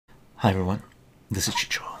Hi everyone, this is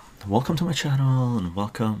Chycho. Welcome to my channel and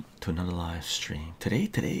welcome to another live stream.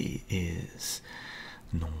 Today is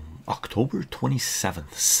October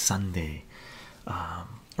 27th, Sunday,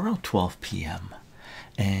 around 12 p.m.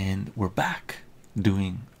 and we're back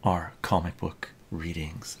doing our comic book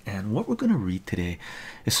readings. And what we're going to read today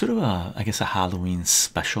is sort of a, I guess, a Halloween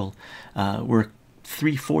special. We're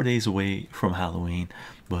 3-4 days away from Halloween,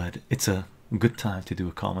 but it's a good time to do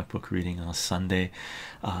a comic book reading on a Sunday.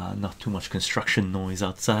 Not too much construction noise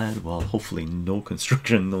outside, well, hopefully no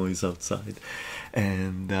construction noise outside,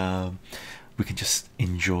 and we can just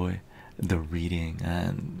enjoy the reading.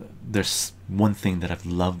 And there's one thing that I've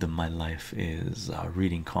loved in my life is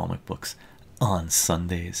reading comic books on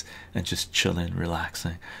Sundays and just chilling,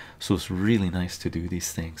 relaxing. So it's really nice to do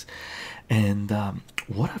these things. And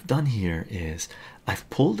what I've done here is I've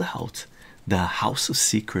pulled out the House of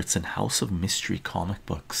Secrets and House of Mystery comic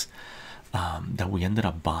books that we ended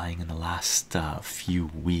up buying in the last few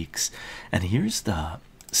weeks. And here's the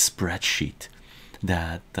spreadsheet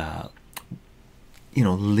that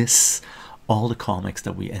lists all the comics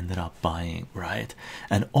that we ended up buying, right?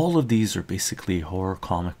 And all of these are basically horror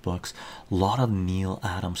comic books. A lot of Neil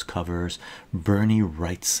Adams covers, Bernie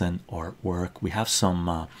Wrightson artwork. We have some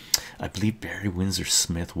I believe Barry Windsor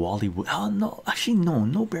Smith, Wally Wood. Oh no, actually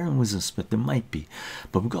no Barry Windsor Smith. There might be,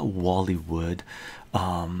 but we got Wally Wood.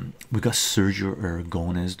 We got Sergio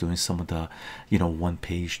Aragonés doing some of the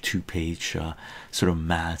one-page, two-page sort of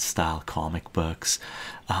mad style comic books.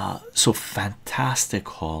 So fantastic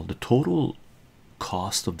haul. The total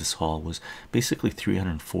cost of this haul was basically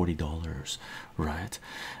 $340, right?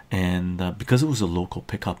 And because it was a local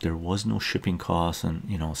pickup, there was no shipping costs, and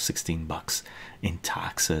 $16 in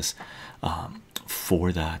taxes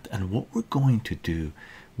for that. And what we're going to do,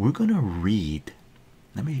 we're going to read,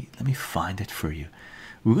 let me find it for you.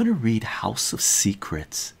 We're going to read House of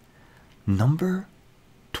Secrets number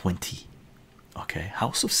 20. Okay,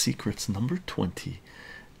 House of Secrets number 20.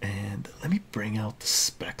 And let me bring out the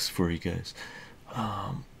specs for you guys.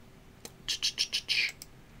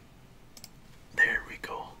 There we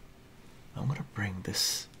go. I'm gonna bring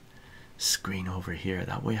this screen over here,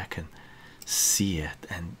 that way I can see it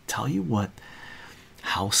and tell you what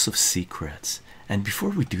House of Secrets. And before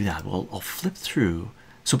we do that, well, I'll flip through.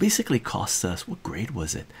 So basically it cost us, what grade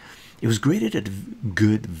was it? It was graded at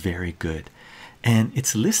good, very good, and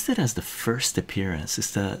it's listed as the first appearance.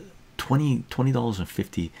 It's the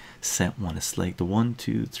 $20.50 one. It's like the 1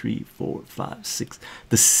 2 3 4 5 6,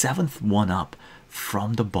 the seventh one up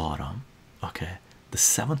from the bottom. Okay, the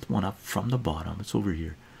seventh one up from the bottom. It's over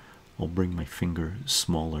here. I'll bring my finger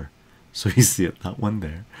smaller so you see it, that one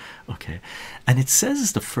there. Okay, and it says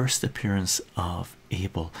it's the first appearance of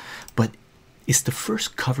Abel, but it's the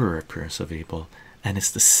first cover appearance of Abel, and it's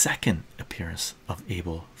the second appearance of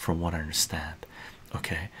Abel from what I understand.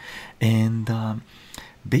 Okay, and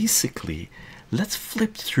basically let's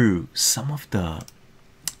flip through some of the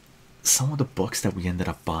books that we ended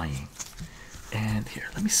up buying. And here,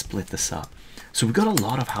 let me split this up. So we got a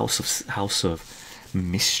lot of House of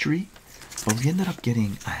Mystery, but we ended up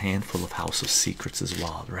getting a handful of House of Secrets as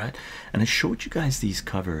well, right? And I showed you guys these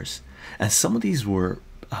covers, and some of these were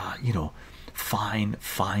fine,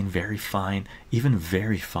 very fine, even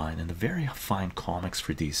very fine. And the very fine comics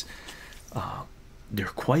for these, they're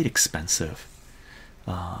quite expensive.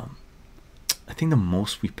 I think the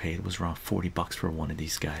most we paid was around $40 for one of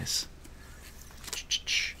these guys.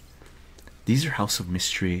 These are House of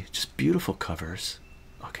Mystery, just beautiful covers.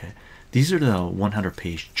 Okay, these are the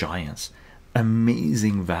 100-page giants.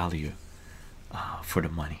 Amazing value for the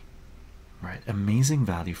money, right? Amazing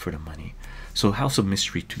value for the money. So House of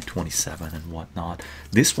Mystery 227 and whatnot.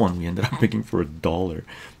 This one we ended up picking for $1,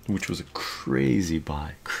 which was a crazy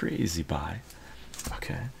buy,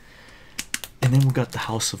 okay. And then we got the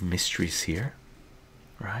House of Mysteries here,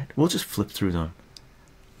 right? We'll just flip through them.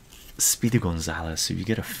 Speedy Gonzalez, so you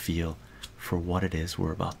get a feel for what it is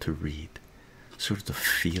we're about to read, sort of the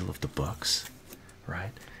feel of the books,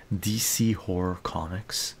 right? DC horror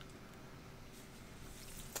comics,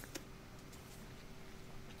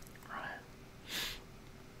 right?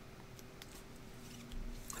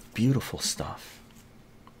 Beautiful stuff.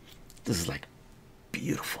 This is like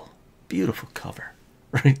beautiful cover,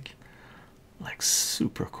 right? Like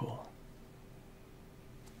super cool.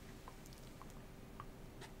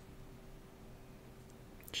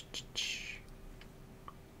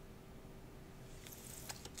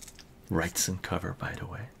 Wrightson cover, by the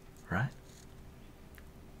way, right?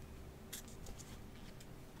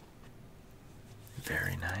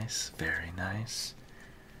 Very nice, very nice,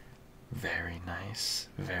 very nice,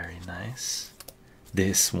 very nice.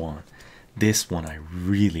 This one, This one I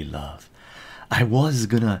really love. I was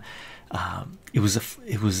gonna it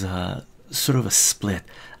was a sort of a split.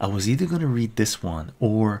 I was either gonna read this one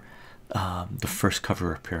or the first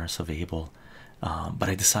cover appearance of Abel, but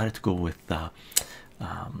I decided to go with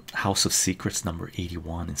House of Secrets number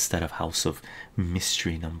 81 instead of House of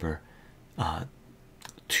Mystery number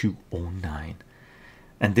 209.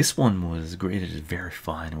 And this one was graded as very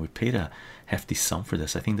fine, and we paid a hefty sum for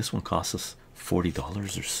this. I think this one cost us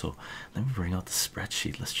 $40 or so. Let me bring out the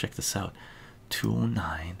spreadsheet. Let's check this out.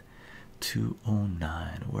 209,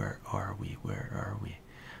 209. Where are we? Where are we?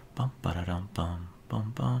 Bum ba da dum bum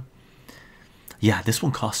bum bum. Yeah, this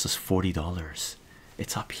one cost us $40.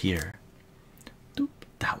 It's up here. Doop,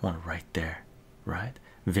 that one right there, right?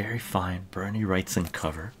 Very fine. Bernie Wrightson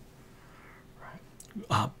cover. Right.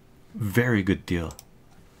 Very good deal,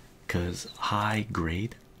 because high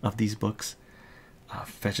grade of these books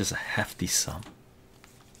fetches a hefty sum.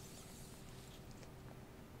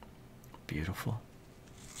 Beautiful,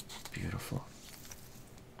 beautiful,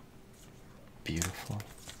 beautiful.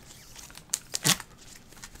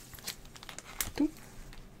 Doop.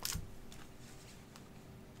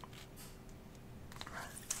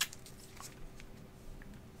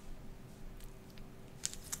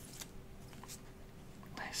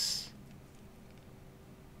 Nice,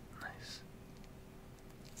 nice.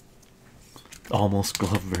 Almost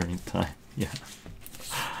glove wearing time. Yeah,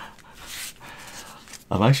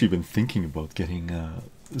 I've actually been thinking about getting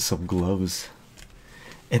some gloves.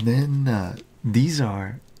 And then these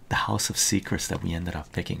are the House of Secrets that we ended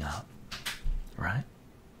up picking up, right?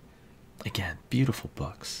 Again, beautiful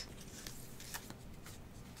books.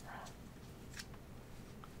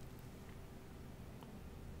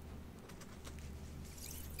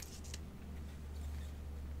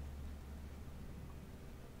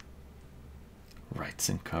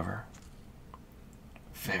 Wrightson cover.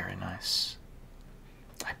 Very nice.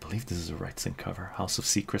 I believe this is a Wrightson cover. House of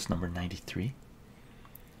Secrets number 93.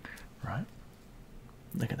 Right?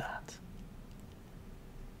 Look at that.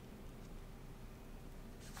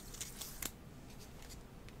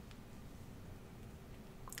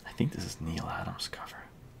 I think this is Neil Adams cover.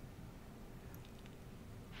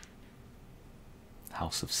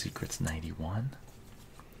 House of Secrets 91.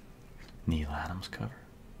 Neil Adams cover.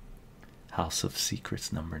 House of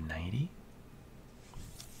Secrets number 90.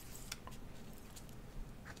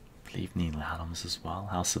 I believe Neil Adams as well.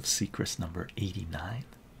 House of Secrets number 89.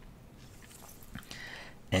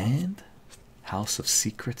 And House of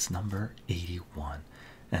Secrets number 81.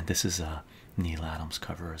 And this is a Neil Adams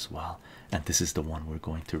cover as well. And this is the one we're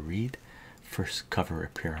going to read. First cover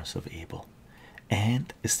appearance of Abel.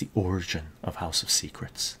 And it's the origin of House of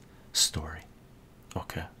Secrets story.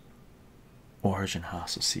 Okay. Origin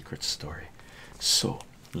House of Secrets story. So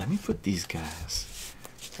let me put these guys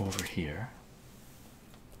over here.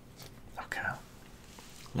 Okay.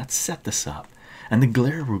 Let's set this up. And the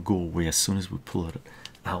glare will go away as soon as we pull it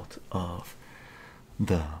out of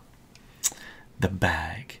the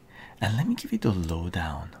bag. And let me give you the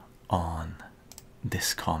lowdown on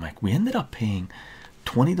this comic. We ended up paying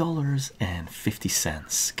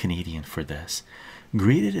 $20.50 Canadian for this.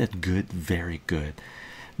 Graded at good, very good.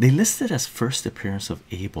 They listed as first appearance of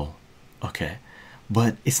Abel. Okay,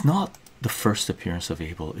 but it's not the first appearance of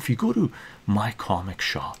Abel. If you go to my comic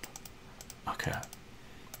shop, okay,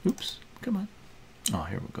 oops, come on. Oh,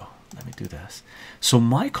 here we go. Let me do this. So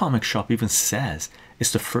my comic shop even says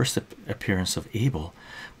it's the first appearance of Abel,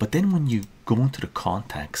 but then when you go into the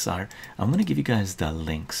context, I'm going to give you guys the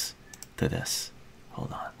links to this.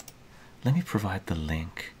 Hold on, let me provide the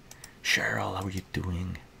link. Cheryl, how are you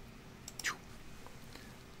doing?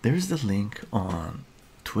 There's the link on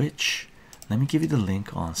Twitch. Let me give you the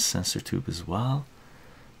link on CensorTube as well.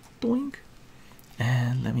 Doink.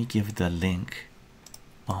 And let me give the link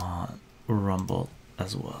on Rumble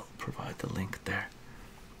as well. Provide the link there.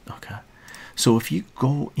 Okay. So if you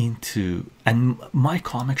go into, and my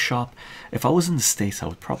comic shop, if I was in the States, I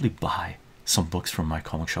would probably buy some books from my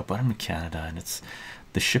comic shop, but I'm in Canada and it's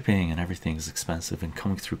the shipping and everything is expensive, and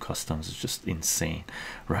coming through customs is just insane,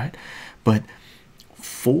 right? But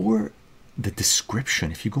for the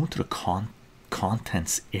description, if you go into the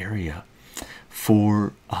contents area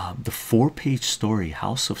for the 4-page story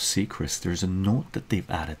House of Secrets, there's a note that they've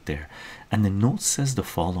added there, and the note says the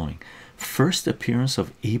following: first appearance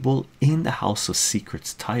of Abel in the House of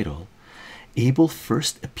Secrets title. Abel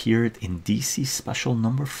first appeared in DC Special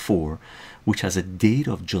number 4, which has a date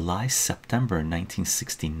of July-September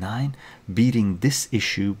 1969, beating this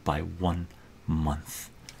issue by 1 month.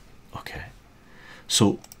 Okay,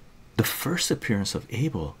 so the first appearance of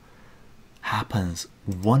Abel happens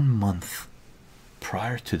 1 month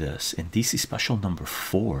prior to this in DC special number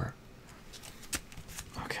 4.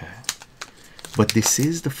 Okay, but this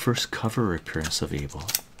is the first cover appearance of Abel.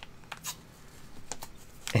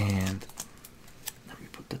 And let me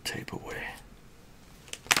put the tape away,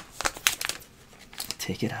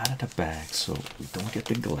 take it out of the bag so we don't get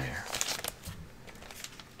the glare.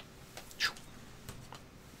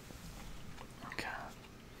 Okay,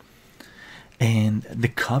 and the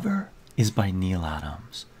cover is by Neil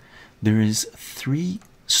Adams. There is 3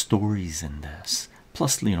 stories in this,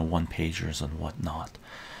 plus one pagers and whatnot.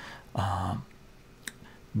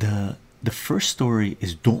 The first story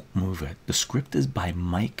is Don't Move It. The script is by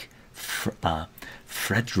Mike Frederick,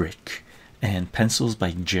 and pencils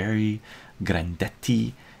by Jerry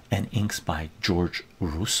Grandetti, and inks by George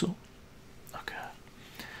Russo. Okay,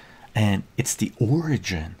 and it's the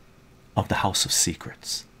origin of the House of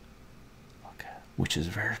Secrets. Okay, which is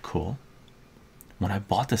very cool. When I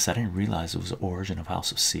bought this, I didn't realize it was the origin of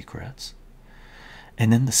House of Secrets.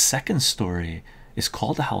 And then the second story is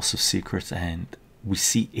called The House of Secrets, and we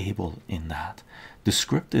see Abel in that. The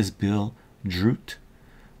script is Bill Dreut.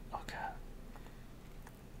 Okay,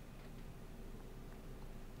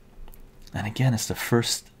 and again, it's the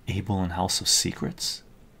first Abel and House of Secrets.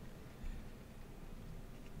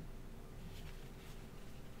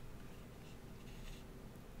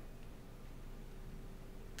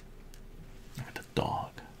 Look at the dog.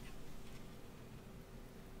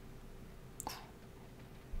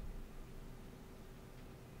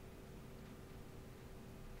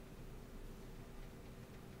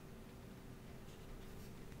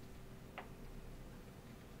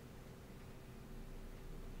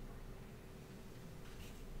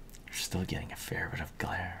 Still getting a fair bit of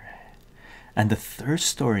glare. And the third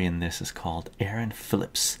story in this is called Aaron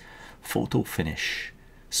Phillips Photo Finish,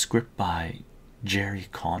 script by Gary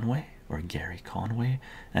Conway,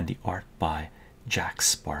 and the art by Jack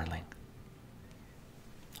Sparling.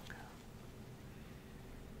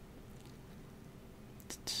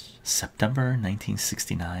 September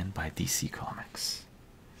 1969 by DC Comics.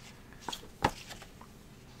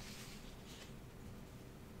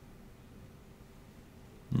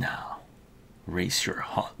 Now race your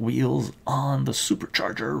Hot Wheels on the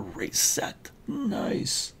supercharger race set.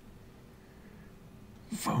 Nice.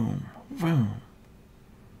 Vroom, vroom.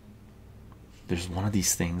 There's one of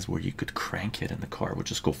these things where you could crank it and the car would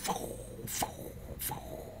just go vroom, vroom, vroom.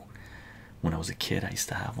 When I was a kid, I used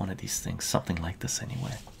to have one of these things, something like this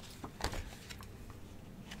anyway.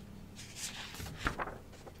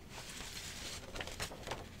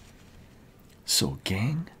 So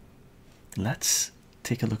gang, let's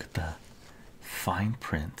take a look at the fine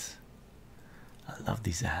print. I love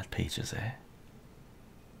these ad pages, eh?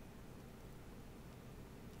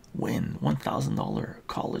 Win $1,000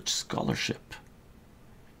 college scholarship.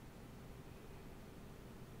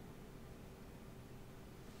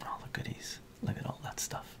 Oh, look at these. Look at all that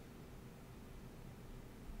stuff.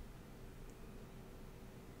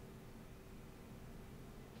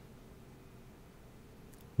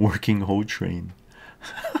 Working hoe train.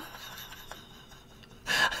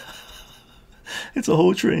 It's a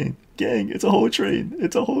whole train, gang. It's a whole train.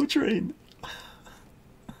 It's a whole train.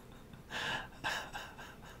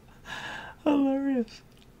 Hilarious.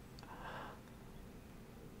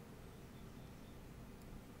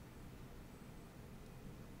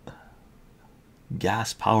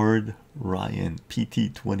 Gas powered Ryan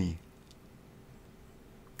PT-20.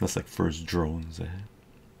 That's like first drones, eh?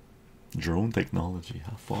 Drone technology,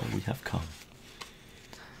 how far we have come.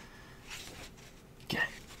 Okay,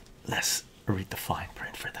 let's read the fine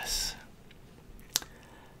print for this.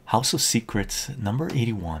 House of Secrets number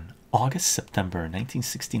 81, August September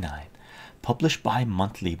 1969, published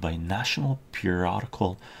bi-monthly by National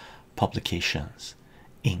Periodical Publications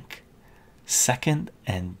Inc., 2nd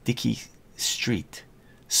and Dickey Street,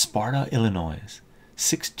 Sparta, Illinois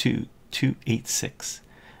 62286.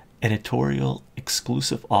 Editorial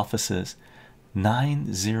exclusive offices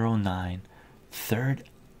 909 3rd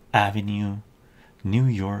Avenue, New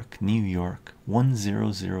York, New York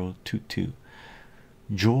 10022.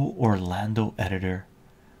 Joe Orlando editor,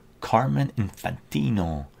 Carmen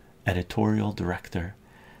Infantino editorial director.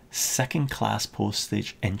 Second class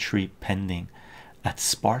postage entry pending at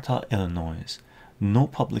Sparta, Illinois. No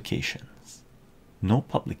publications. No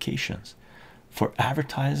publications. For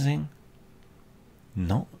advertising,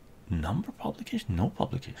 no number publication, no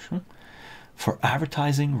publication. For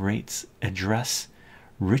advertising rates, address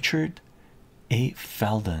Richard A.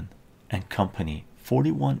 Felden and Company,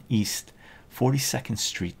 41 East 42nd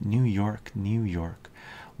Street, New York, New York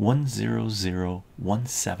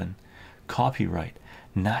 10017. Copyright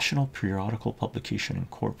National Periodical Publication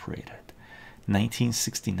Incorporated,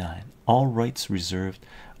 1969. All rights reserved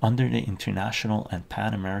under the International and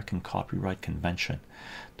Pan American Copyright Convention.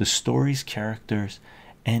 The stories, characters,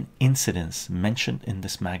 and incidents mentioned in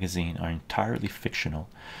this magazine are entirely fictional.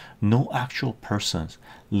 No actual persons,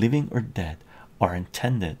 living or dead, are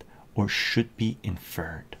intended or should be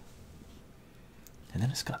inferred. And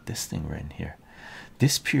then it's got this thing written here.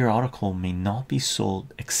 This periodical may not be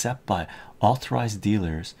sold except by authorized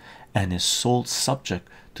dealers and is sold subject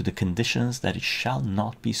to the conditions that it shall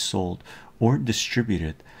not be sold or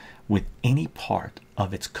distributed with any part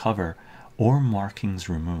of its cover or markings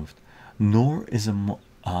removed, nor is a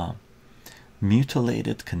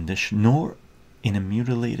mutilated condition, nor in a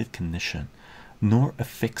mutilated condition, nor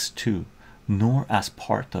affixed to, nor as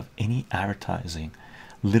part of any advertising,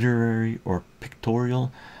 literary or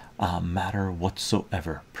pictorial matter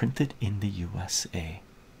whatsoever, printed in the USA.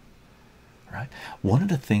 Right, one of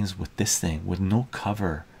the things with this thing, with no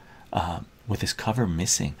cover, with this cover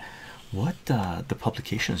missing, what the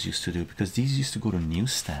publications used to do, because these used to go to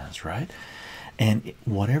newsstands, right, and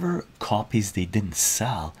whatever copies they didn't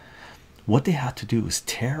sell, what they had to do is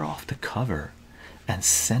tear off the cover and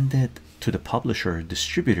send it to the publisher or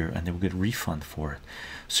distributor, and they would get a refund for it.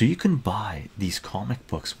 So you can buy these comic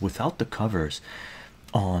books without the covers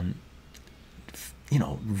on, you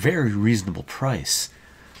know, very reasonable price,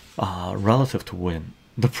 relative to when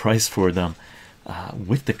the price for them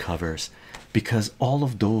with the covers, because all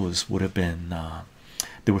of those would have been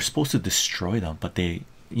they were supposed to destroy them, but they,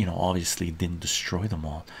 you know, obviously didn't destroy them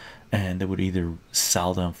all, and they would either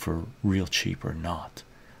sell them for real cheap or not,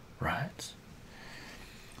 right?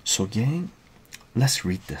 So gang, let's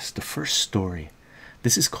read this. The first story,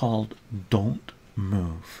 this is called Don't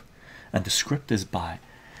Move, and the script is by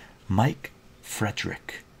Mike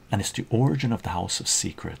Frederick, and it's the origin of the House of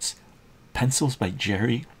Secrets. Pencils by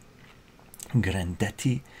Jerry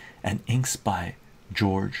Grandetti and inks by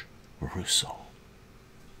George Russo.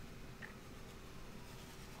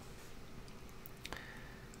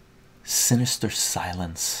 Sinister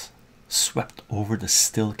silence swept over the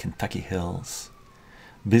still Kentucky hills.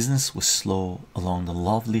 Business was slow along the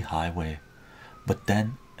lovely highway, but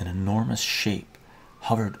then an enormous shape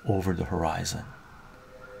hovered over the horizon.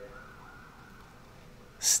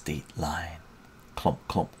 State line, clump,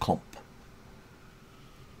 clump, clump.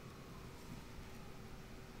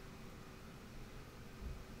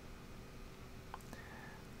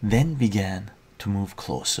 Then began to move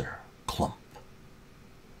closer, clump.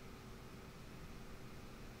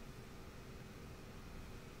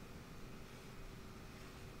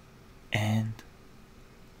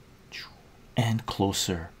 And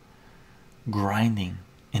closer, grinding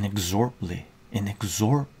inexorably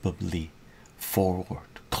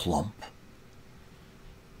forward, clump.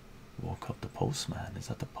 Woke up the postman. Is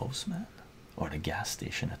that the postman or the gas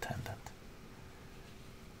station attendant?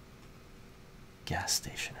 Gas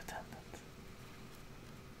station attendant.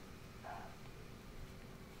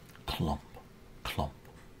 Clump, clump,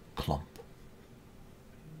 clump.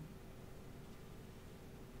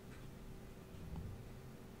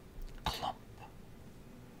 Clump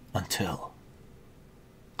until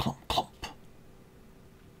clump, clump.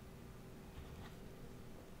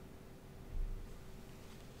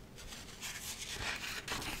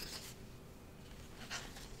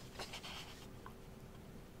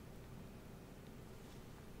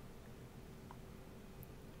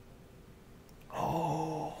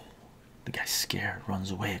 Oh, the guy's scared,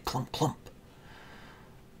 runs away. Clump, clump.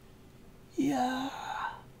 Yeah,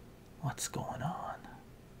 what's going on?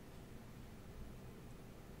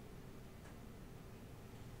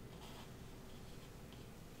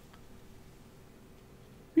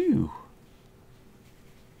 Whew.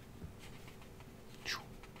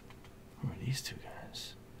 Who are these two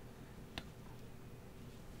guys?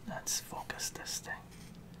 Let's focus this thing.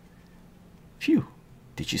 Phew,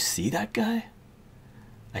 did you see that guy?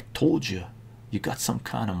 I told you, you got some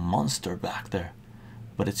kind of monster back there,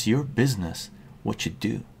 but it's your business what you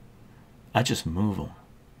do. I just move him.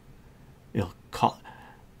 It'll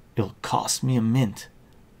cost me a mint,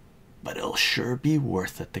 but it'll sure be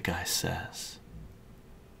worth it, the guy says.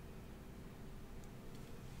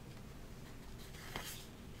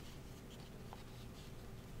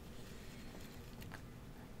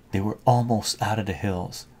 They were almost out of the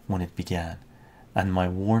hills when it began, and my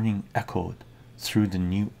warning echoed through the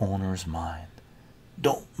new owner's mind.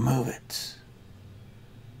 Don't move it.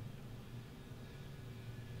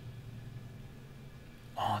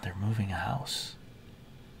 Oh, they're moving a house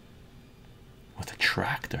with a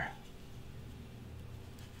tractor.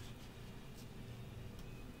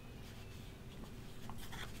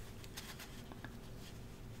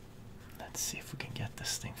 Let's see if we can get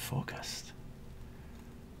this thing focused.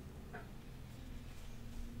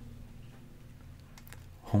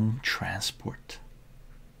 Home Transport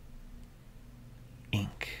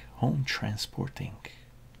Inc. Home Transport Inc.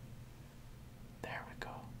 There we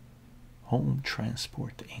go. Home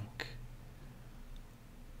Transport Inc.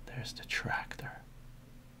 There's the tractor.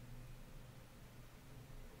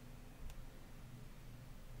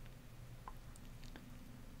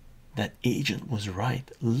 That agent was right.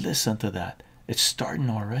 Listen to that. It's starting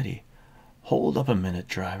already. Hold up a minute,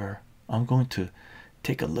 driver. I'm going to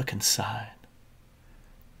take a look inside.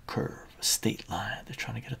 Curve, state line. They're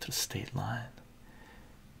trying to get it to the state line.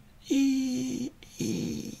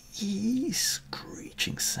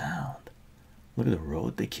 Screeching sound. Look at the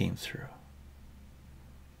road they came through.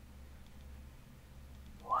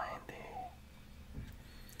 Windy.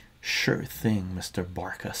 Sure thing, Mr.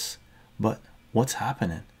 Barkus. But what's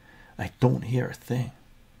happening? I don't hear a thing.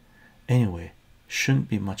 Anyway, shouldn't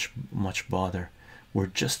be much bother. We're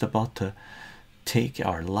just about to take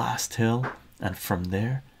our last hill, and from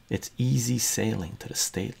there it's easy sailing to the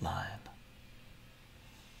state line.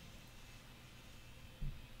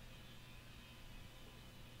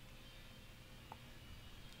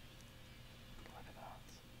 Look at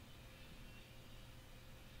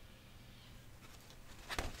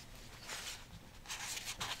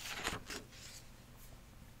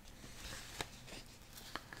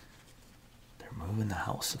that. Moving the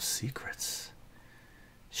House of Secrets.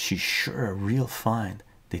 She's sure a real find.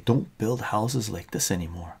 They don't build houses like this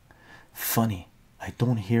anymore. Funny, I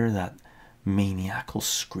don't hear that maniacal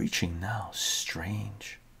screeching now.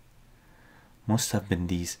 Strange. Must have been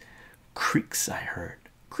these creaks I heard.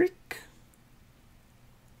 Creak.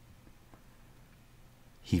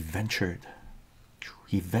 He ventured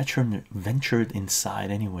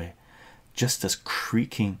inside anyway, just as a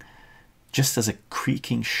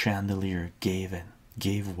creaking chandelier gave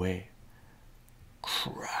way.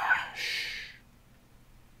 Crash.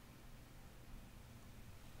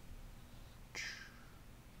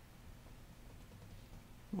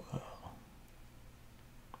 Whoa.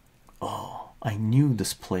 Oh, I knew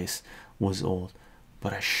this place was old,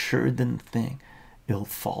 but I sure didn't think it'll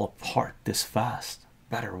fall apart this fast.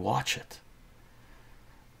 Better watch it.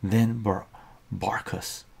 Then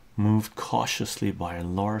Barkus moved cautiously by a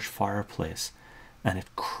large fireplace, and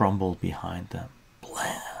it crumbled behind them.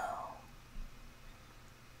 Blam!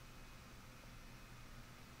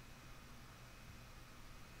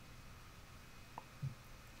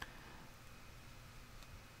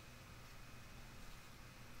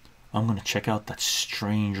 I'm gonna check out that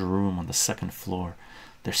strange room on the second floor.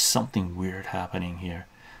 There's something weird happening here,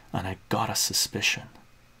 and I got a suspicion.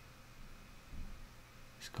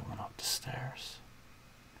 He's going up the stairs.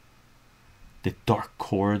 The dark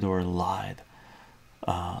corridor led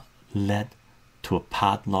to a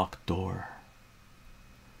padlocked door.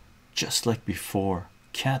 Just like before,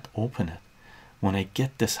 can't open it. When I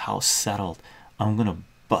get this house settled, I'm gonna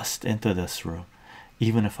bust into this room,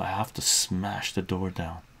 even if I have to smash the door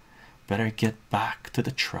down. Better get back to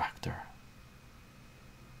the tractor.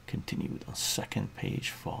 Continued on second page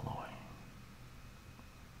following.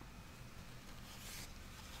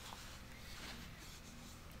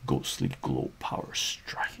 Ghostly glow power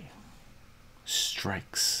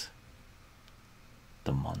strikes.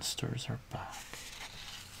 The monsters are back.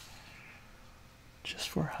 Just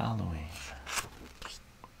for Halloween. Let's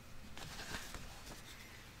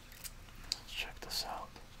check this out.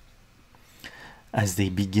 As they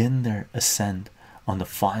begin their ascent on the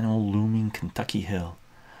final looming Kentucky hill,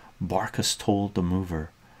 Barkus told the mover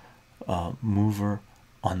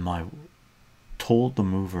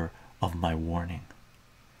of my warning.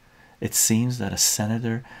 It seems that a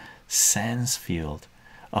Senator Sansfield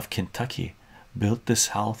of Kentucky built this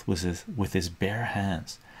house with his bare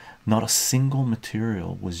hands. Not a single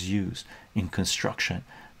material was used in construction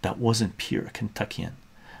that wasn't pure Kentuckian.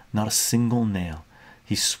 Not a single nail.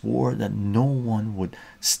 He swore that no one would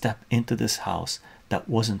step into this house that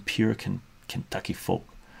wasn't pure Kentucky folk.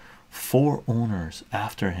 4 owners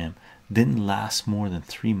after him didn't last more than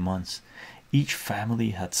 3 months. Each family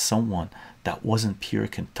had someone that wasn't pure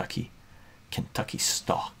Kentucky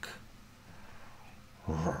stock.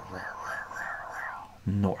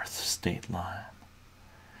 North state line.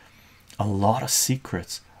 A lot of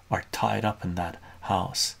secrets are tied up in that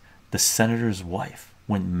house. The senator's wife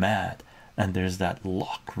went mad, and there's that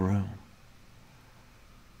locked room.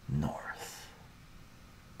 North,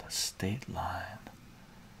 the state line.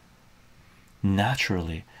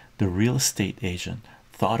 Naturally, the real estate agent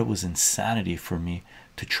thought it was insanity for me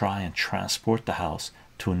to try and transport the house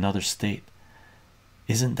to another state.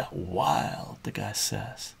 Isn't that wild? The guy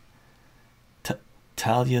says.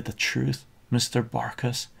 Tell you the truth, Mr.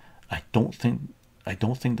 Barkus, I don't think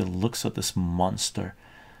the looks of this monster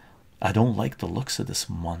I don't like the looks of this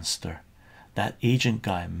monster. That agent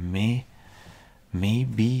guy may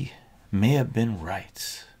have been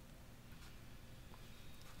right.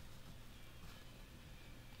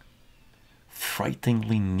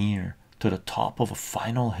 Frighteningly near to the top of a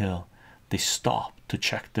final hill, they stopped to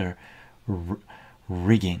check their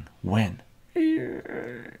rigging when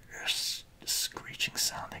screeching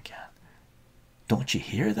sound again. Don't you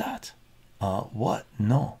hear that? What?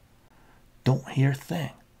 No, don't hear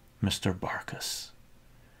thing, Mr. Barkus.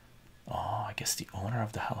 Oh, I guess the owner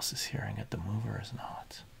of the house is hearing it, the mover is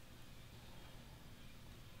not.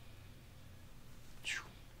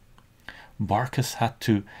 Barkus had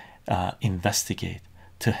to investigate.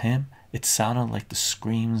 To him, it sounded like the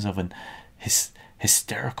screams of an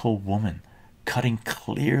hysterical woman cutting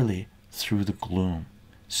clearly through the gloom.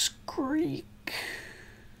 Screek.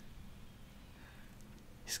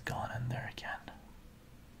 He's gone in there again.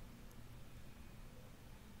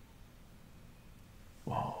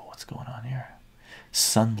 Whoa, what's going on here?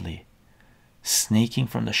 Suddenly, snaking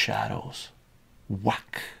from the shadows,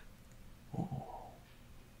 whack. Ooh.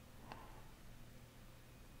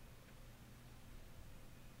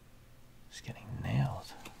 He's getting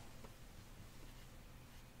nailed.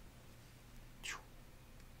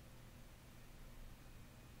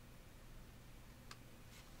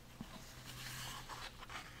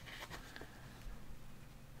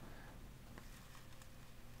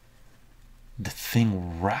 The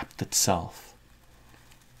thing wrapped itself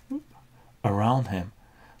around him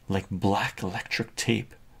like black electric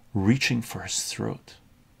tape, reaching for his throat.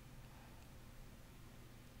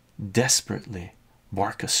 Desperately,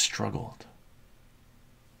 Barkus struggled.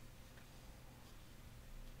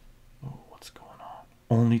 Oh, what's going on?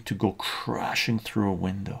 Only to go crashing through a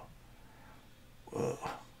window. Whoa.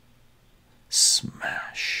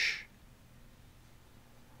 Smash.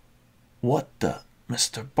 What the?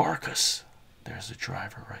 Mr. Barkus. There's the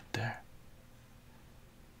driver right there.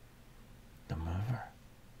 The mover.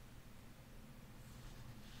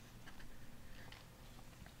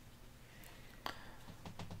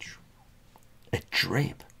 A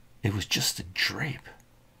drape. It was just a drape.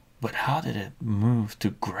 But how did it move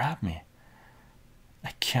to grab me?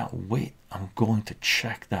 I can't wait. I'm going to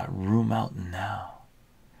check that room out now.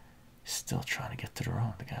 Still trying to get to the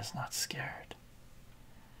room. The guy's not scared.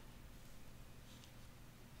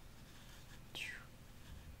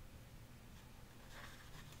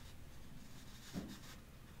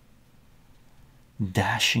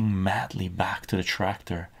 Dashing madly back to the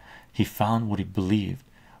tractor, he found what he believed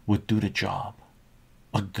would do the job.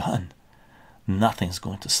 A gun. Nothing's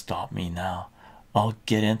going to stop me now. I'll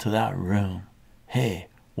get into that room. Hey,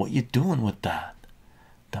 what you doing with that?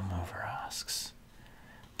 The mover asks.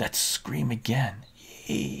 That scream again.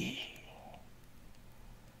 Yee.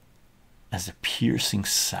 As the piercing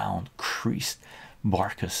sound creased,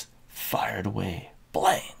 Barkus fired away.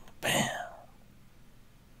 Blang, bam.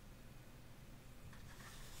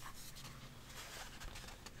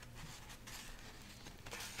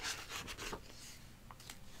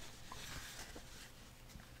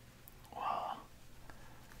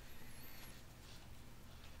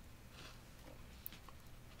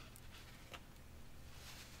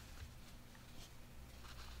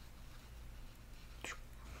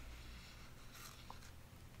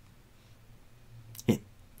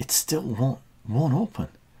 It still won't open.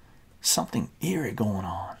 Something eerie going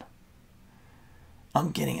on.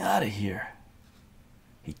 I'm getting out of here.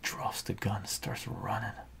 He drops the gun and starts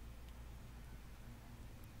running.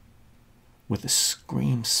 With a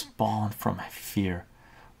scream spawned from fear,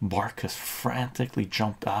 Barkus frantically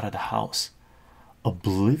jumped out of the house,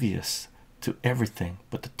 oblivious to everything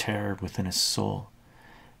but the terror within his soul.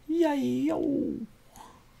 Yo!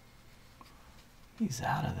 He's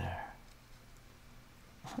out of there.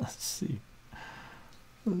 Let's see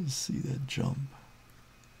that jump.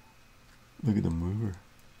 Look at the mover.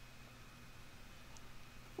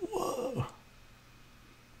 Whoa.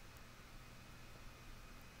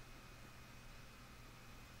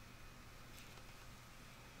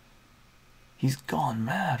 He's gone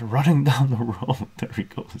mad, running down the road. There he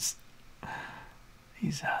goes.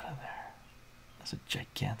 He's out of there. That's a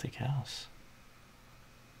gigantic house.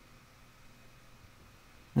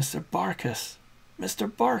 Mr. Barkus. Mr.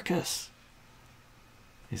 Barkus.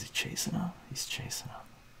 Is he chasing him? He's chasing him.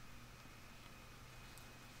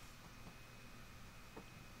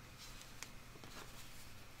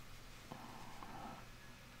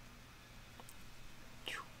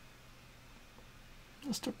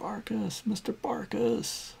 Mr. Barkus, Mr.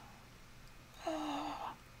 Barkus.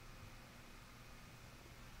 Ah.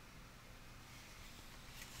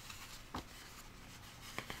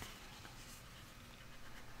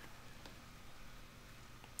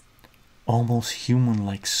 Almost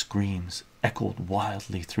human-like screams echoed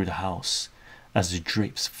wildly through the house as the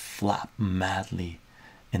drapes flapped madly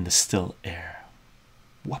in the still air.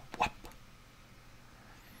 Whoop whoop.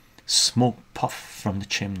 Smoke puffed from the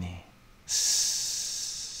chimney.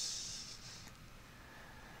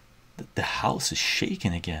 The house is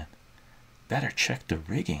shaking again. Better check the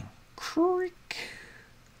rigging. Creak.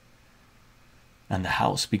 And the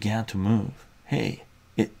house began to move. Hey,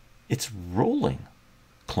 it's rolling.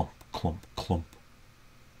 Clump, clump, clump.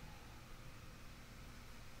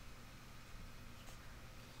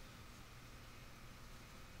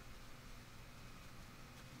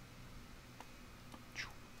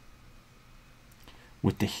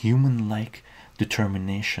 With the human-like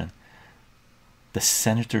determination, the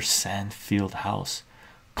Senator Sandfield house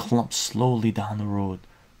clumped slowly down the road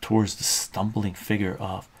towards the stumbling figure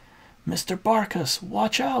of Mr. Barkus.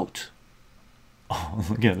 Watch out! Oh,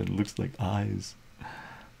 look at it. It looks like eyes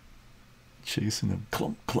chasing him.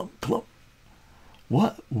 Clump, clump, clump.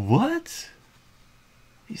 What?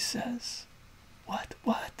 He says. What?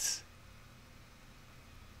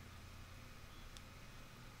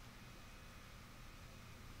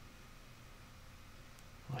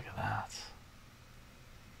 Look at that.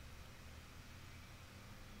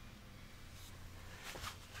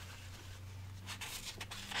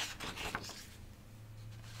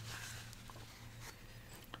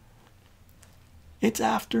 It's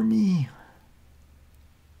after me.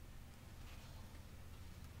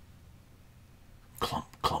 Clump,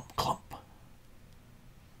 clump, clump.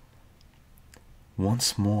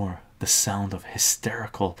 Once more, the sound of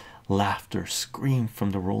hysterical laughter screamed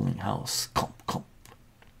from the rolling house. Clump, clump.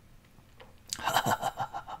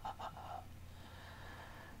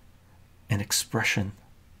 An expression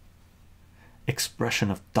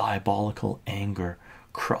of diabolical anger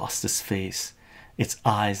crossed his face. Its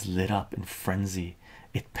eyes lit up in frenzy.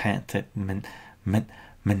 It panted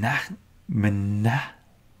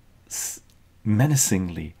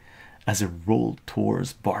menacingly as it rolled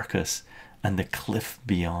towards Barkus and the cliff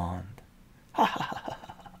beyond. The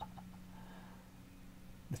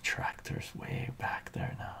tractor's way back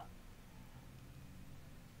there now.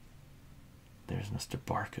 There's Mr.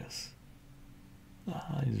 Barkus.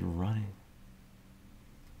 He's running.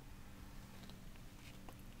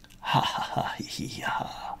 Ha ha ha,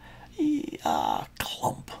 yeah, yeah,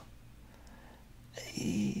 clump.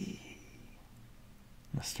 Hey.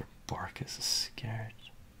 Mr. Barkus is scared.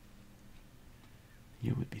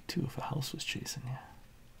 You would be too if a house was chasing you.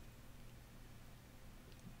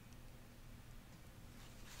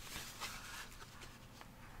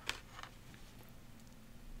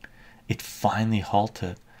 It finally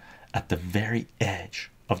halted at the very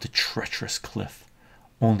edge of the treacherous cliff,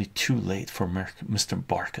 only too late for Mr.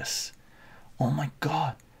 Barkus. Oh my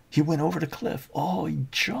God, he went over the cliff. Oh, he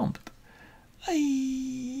jumped.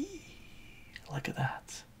 Aye. Look at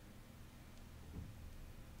that.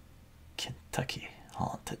 Kentucky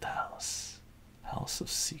haunted house. House of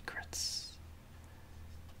secrets.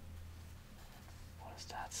 What does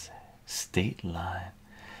that say? State line.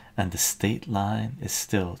 And the state line is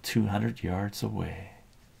still 200 yards away.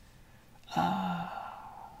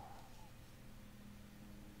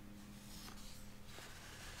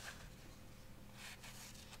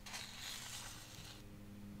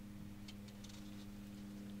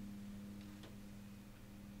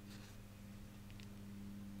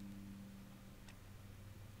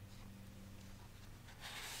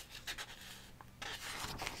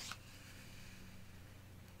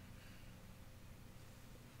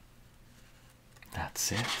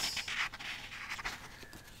 That's it.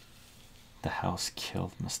 The house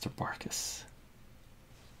killed Mr. Barkus.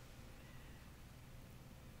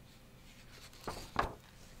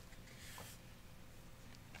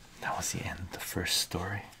 That was the end of the first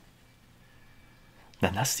story.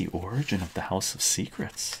 Then that's the origin of the House of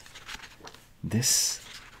Secrets. This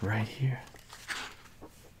right here.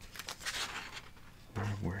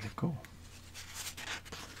 Where'd it go?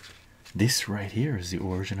 This right here is the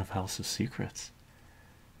origin of House of Secrets.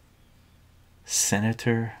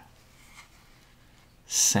 Senator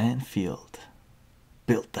Sandfield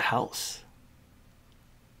built the house.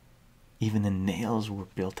 Even the nails were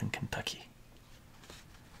built in Kentucky.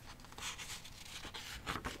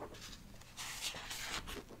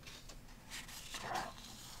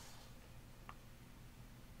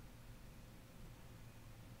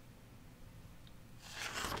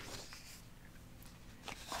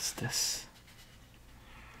 What's this?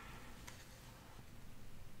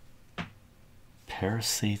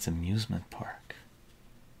 Palisades Amusement Park,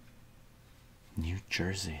 New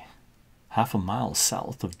Jersey, half a mile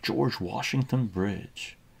south of George Washington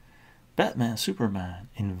Bridge. Batman Superman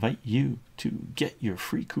invite you to get your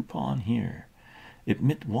free coupon here.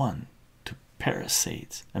 Admit 1 to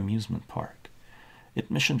Parasites Amusement Park.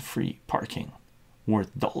 Admission free parking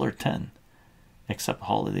worth $10 except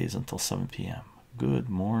holidays until 7 p.m. Good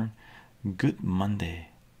morning, good Monday,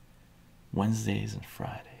 Wednesdays and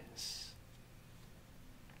Fridays.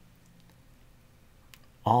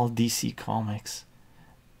 All DC comics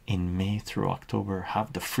in May through October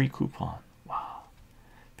have the free coupon. Wow,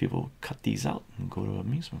 people cut these out and go to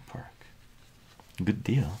amusement park. Good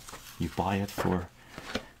deal. You buy it for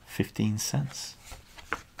 15 cents,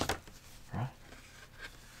 right?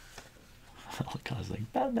 Look, I was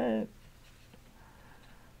like, Batman.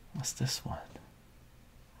 What's this one?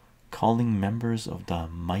 Calling members of the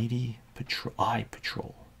mighty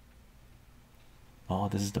patrol. Oh,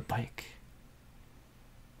 this is the bike.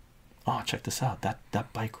 Oh, check this out.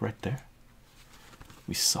 That bike right there.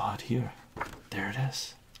 We saw it here. There it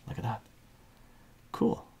is. Look at that.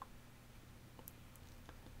 Cool.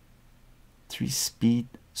 3-speed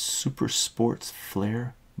super sports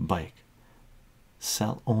flare bike.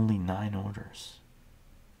 Sell only 9 orders.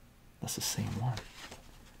 That's the same one.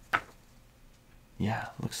 Yeah,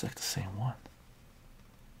 looks like the same one.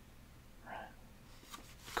 Right.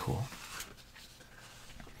 Cool.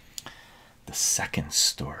 The second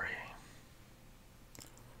story.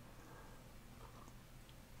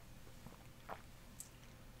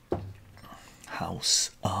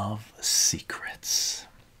 House of Secrets.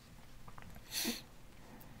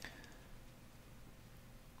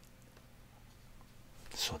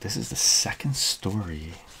 So this is the second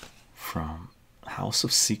story from House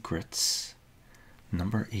of Secrets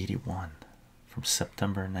number 81 from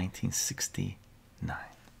September 1969.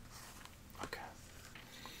 Okay.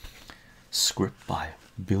 Script by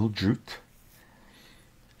Bill Dreut,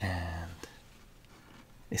 and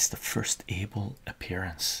it's the first Abel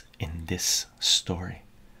appearance in this story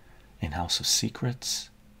in House of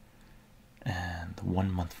Secrets, and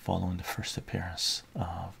 1 month following the first appearance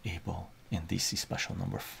of Abel in DC Special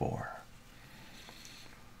number 4.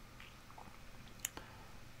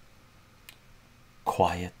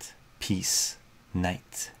 Quiet, peace,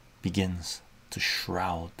 night begins to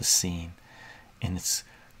shroud the scene in its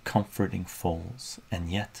comforting folds, and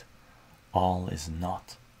yet all is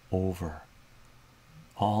not over.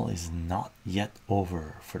 All is not yet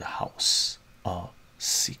over for the House of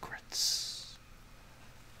Secrets.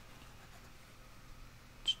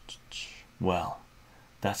 Well,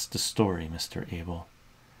 that's the story, Mr. Abel.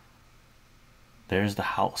 There's the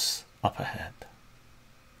house up ahead.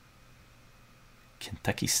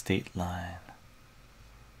 Kentucky state line.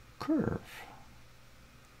 Curve.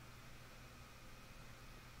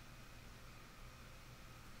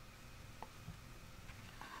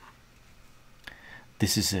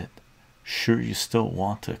 This is it. Sure you still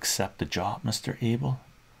want to accept the job, Mr. Abel?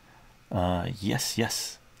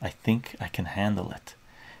 Yes, I think I can handle it.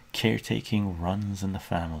 Caretaking runs in the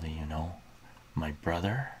family, you know. My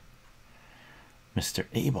brother, Mr.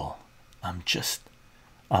 Abel, I'm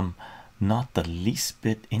not the least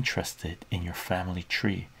bit interested in your family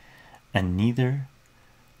tree, and neither,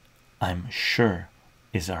 I'm sure,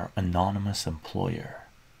 is our anonymous employer.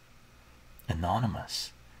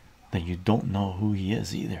 Anonymous? Then you don't know who he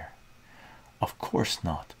is either. Of course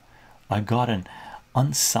not. I got an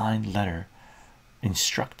unsigned letter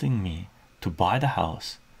instructing me to buy the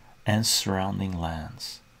house and surrounding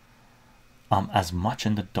lands. I'm as much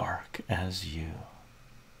in the dark as you.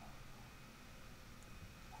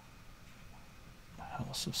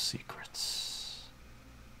 House of Secrets.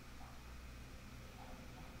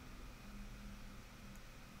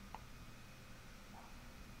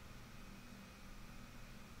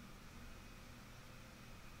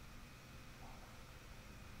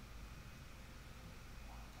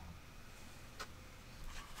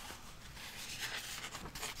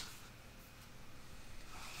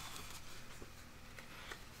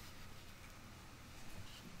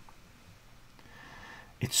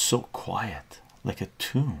 It's so quiet, like a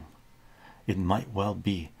tomb. It might well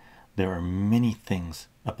be. There are many things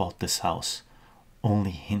about this house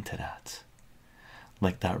only hinted at,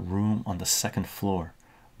 like that room on the second floor.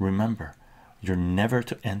 Remember, you're never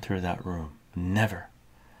to enter that room. Never.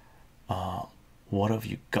 What have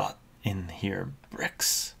you got in here?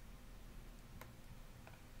 Bricks?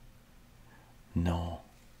 No.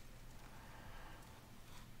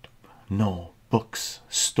 Books,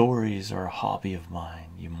 stories are a hobby of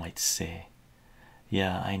mine, you might say.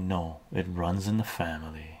 Yeah, I know, it runs in the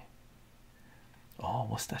family. Oh,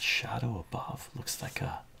 what's that shadow above? Looks like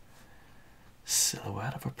a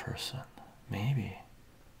silhouette of a person. Maybe.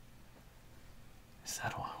 Is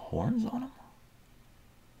that horns on him?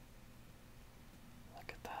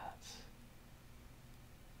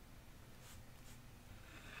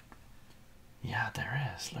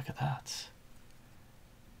 guys. Look at that.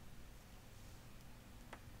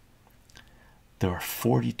 There are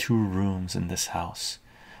 42 rooms in this house.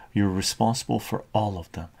 You're responsible for all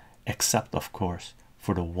of them, except, of course,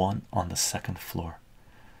 for the one on the second floor.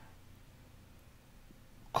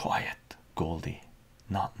 Quiet, Goldie.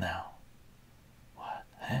 Not now. What?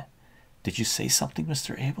 Huh? Did you say something,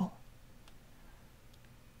 Mr. Abel?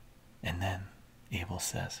 And then Abel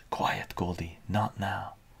says, quiet, Goldie. Not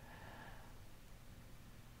now.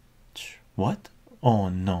 What? Oh,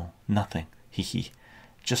 no, nothing. Hee hee.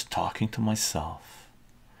 Just talking to myself.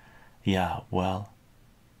 Yeah, well,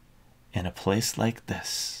 in a place like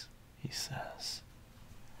this, he says.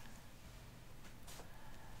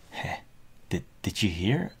 Heh, did you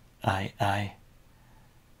hear?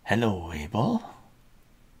 Hello, Abel.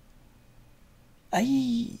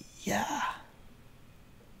 Yeah.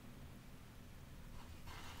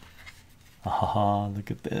 Ah,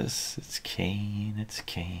 look at this. It's Cain. It's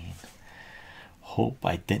Cain. Hope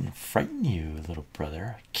I didn't frighten you, little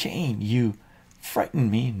brother. Cain, you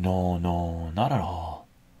frightened me? No, no, not at all.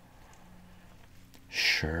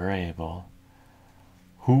 Sure, Abel.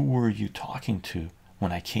 Who were you talking to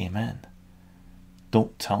when I came in?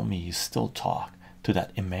 Don't tell me you still talk to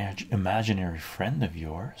that imaginary friend of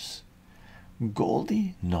yours.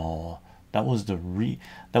 Goldie? No, that was a real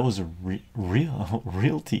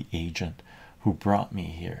realty agent who brought me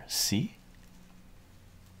here. See?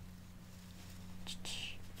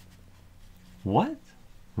 What?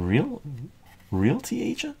 Realty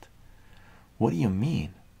agent? What do you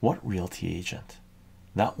mean? What realty agent?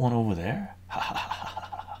 That one over there?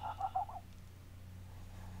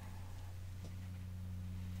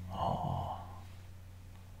 Oh.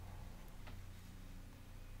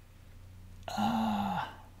 Ah.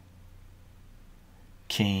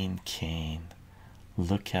 Cain,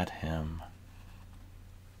 look at him.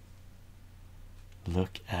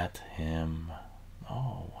 Look at him.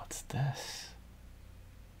 Oh, what's this?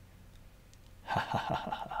 Ha ha ha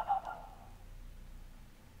ha.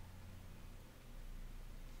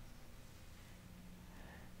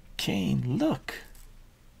 Cain, look.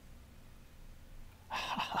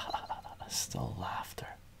 Still laughter.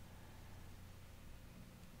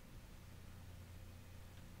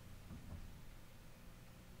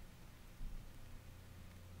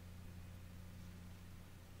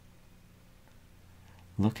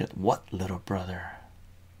 Look at what, little brother?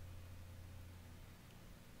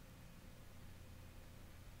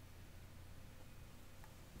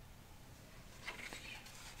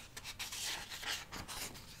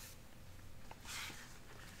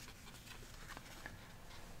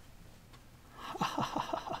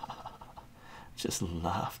 Just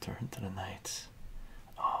laughter into the night.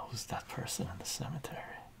 Oh, who's that person in the cemetery?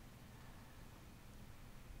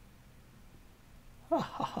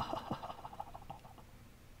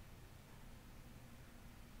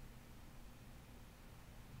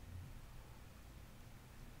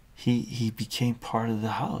 He became part of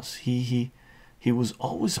the house. He was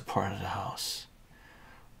always a part of the house.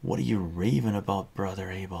 What are you raving about, brother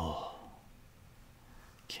Abel?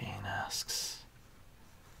 Cain asks.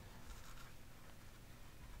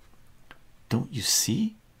 Don't you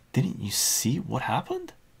see? Didn't you see what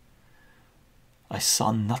happened? I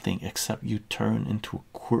saw nothing except you turn into a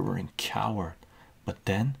quivering coward, but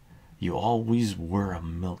then you always were a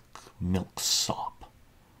milksop.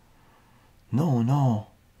 No,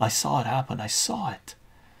 I saw it happen. I saw it.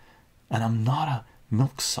 And I'm not a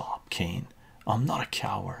milksop, Cain. I'm not a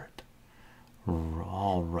coward.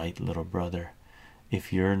 All right, little brother.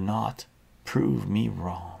 If you're not, prove me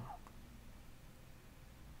wrong.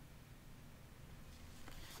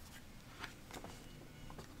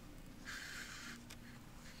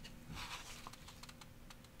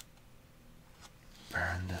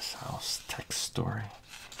 Burn this house. Text story.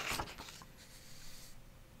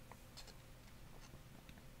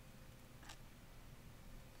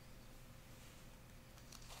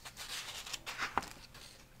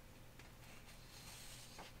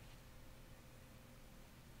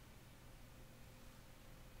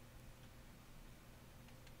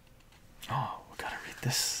 Oh, we gotta read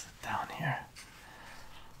this down here.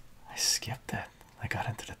 I skipped it. I got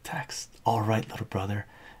into the text. All right, little brother.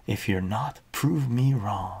 If you're not, prove me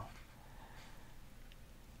wrong.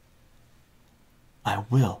 I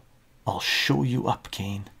will. I'll show you up,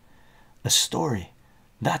 Cain. A story.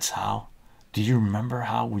 That's how. Do you remember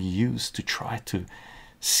how we used to try to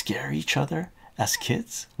scare each other as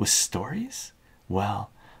kids with stories?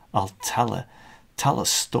 Well, I'll tell a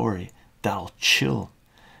story that'll chill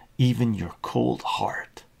even your cold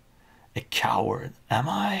heart. A coward, am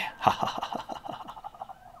I?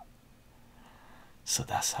 So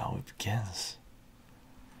that's how it begins.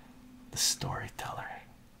 the storyteller.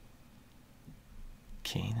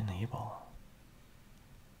 Cain and Abel.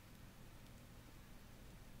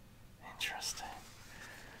 Interesting.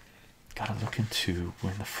 Gotta look into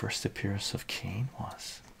when the first appearance of Cain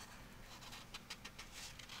was.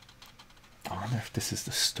 I wonder if this is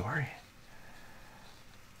the story.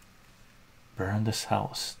 Burned this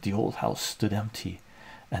house. The old house stood empty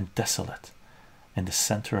and desolate in the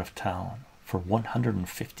center of town. For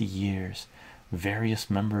 150 years, various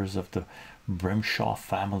members of the Brimshaw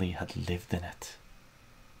family had lived in it.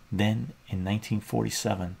 Then, in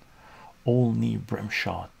 1947, old Nee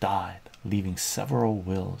Brimshaw died, leaving several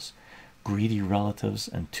wills, greedy relatives,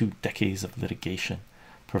 and 2 decades of litigation,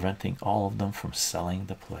 preventing all of them from selling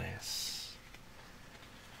the place.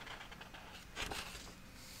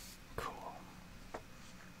 Cool.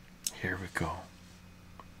 Here we go.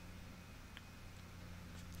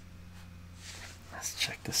 Let's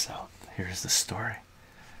check this out. Here's the story.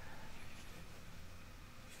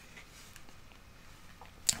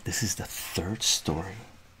 This is the 3rd story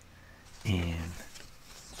in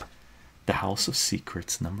The House of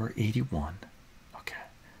Secrets, number 81. Okay,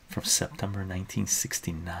 from September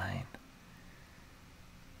 1969.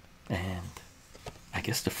 And I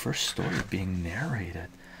guess the first story being narrated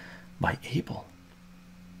by Abel.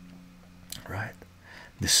 Right.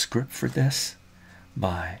 The script for this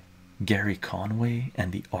by Gary Conway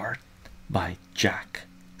and the art by Jack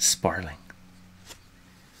Sparling.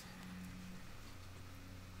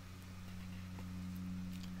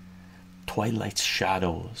 Twilight's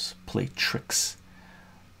shadows play tricks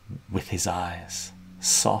with his eyes,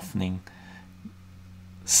 softening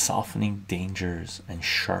dangers and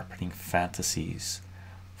sharpening fantasies.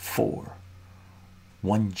 4.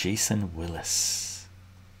 One Jason Willis.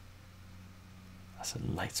 That's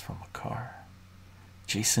lights from a car.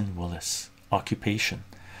 Jason Willis. Occupation: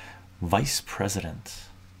 vice president,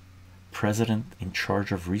 president in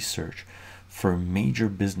charge of research for a major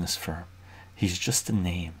business firm. He's just a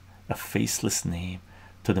name, a faceless name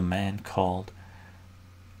to the man called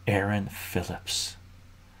Aaron Phillips,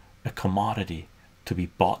 a commodity to be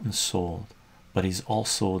bought and sold, but he's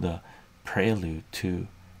also the prelude to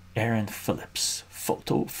Aaron Phillips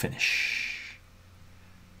photo finish.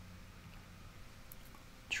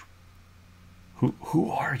 Who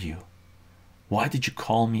are you? Why did you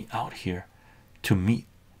call me out here to meet?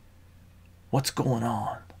 What's going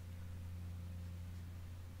on?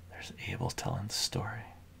 There's Abel telling the story.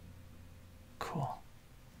 Cool.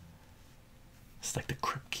 It's like the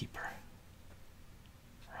Crypt Keeper,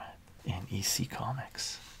 right? In EC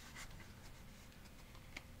Comics.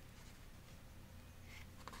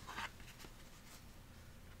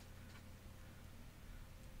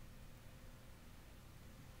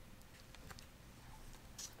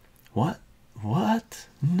 What?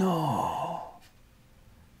 No.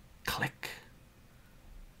 Click.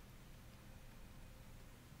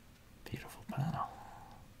 Beautiful panel.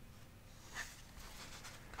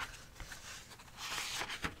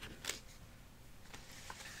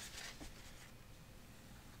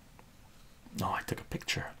 Oh, I took a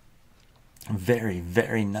picture. Very,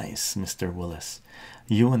 very nice, Mr. Willis.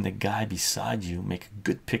 You and the guy beside you make a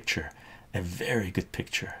good picture. A very good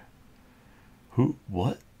picture. Who?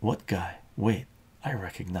 What guy? Wait, I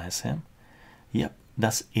recognize him. Yep,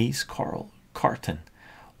 that's Ace Carton,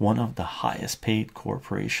 one of the highest paid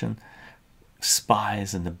corporation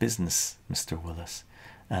spies in the business, Mr. Willis.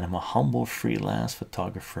 And I'm a humble freelance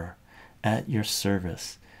photographer at your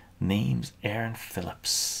service. Name's Aaron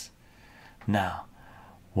Phillips. Now,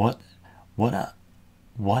 what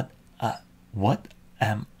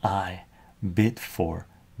am I bid for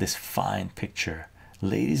this fine picture?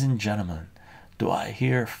 Ladies and gentlemen, do I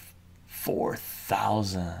hear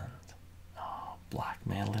 4,000? Oh,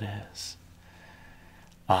 blackmail it is.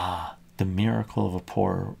 Ah, the miracle of a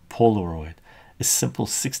Polaroid. A simple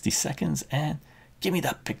 60 seconds and give me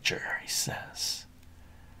that picture, he says.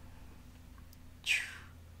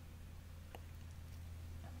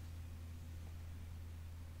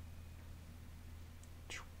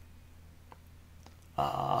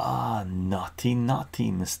 Ah, naughty,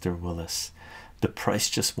 Mr. Willis. The price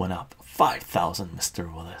just went up. 5,000,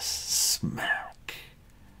 Mr. Willis. Smack.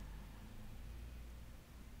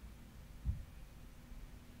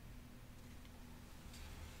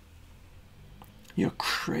 You're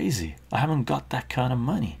crazy. I haven't got that kind of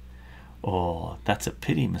money. Oh, that's a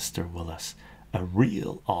pity, Mr. Willis. A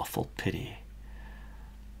real awful pity.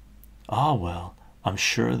 Ah, well, I'm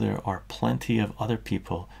sure there are plenty of other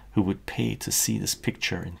people who would pay to see this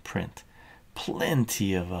picture in print.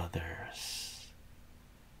 Plenty of others.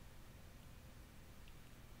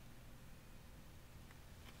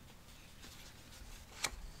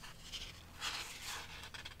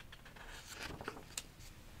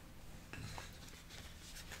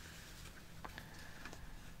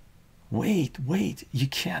 Wait, wait, you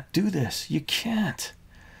can't do this. You can't.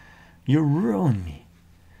 You ruined me.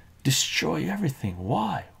 Destroy everything.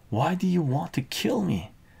 Why? Why do you want to kill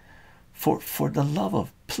me? For the love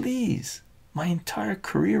of, please. My entire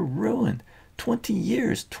career ruined. 20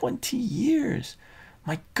 years, 20 years.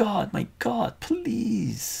 My God,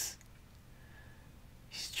 please.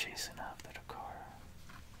 He's chasing after the car.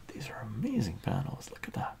 These are amazing panels. Look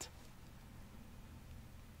at that.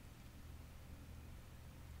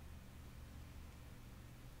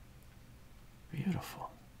 Beautiful.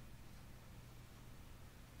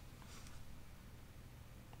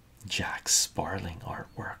 Jack Sparling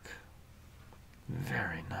artwork.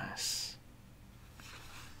 Very nice.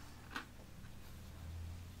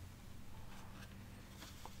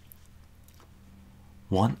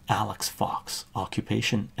 One Alex Fox,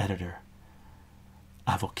 occupation editor,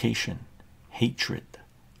 avocation, hatred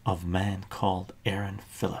of man called Aaron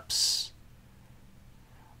Phillips.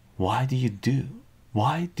 Why do you do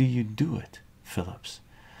it, Phillips?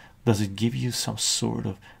 Does it give you some sort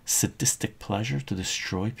of sadistic pleasure to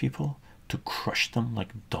destroy people, to crush them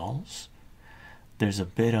like dolls? There's a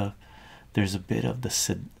bit of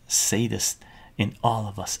the sadist in all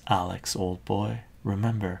of us, Alex, old boy.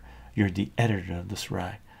 Remember, you're the editor of this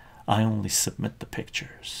rag. I only submit the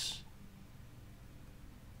pictures.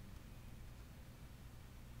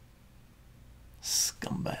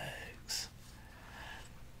 Scumbags.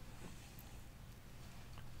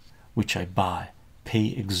 Which I buy,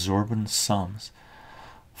 pay exorbitant sums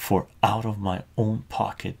for out of my own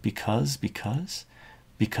pocket because you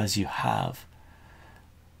have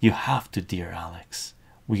to, dear Alex.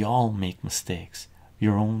 We all make mistakes.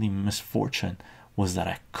 Your only misfortune was that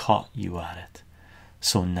I caught you at it.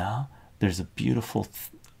 So now there's a beautiful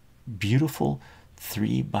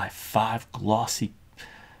 3x5 glossy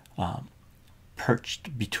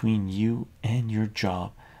perched between you and your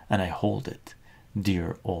job, and I hold it,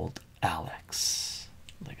 dear old Alex.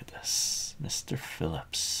 Look at this, Mr.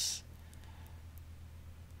 Phillips.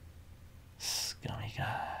 Scummy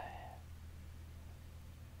guy.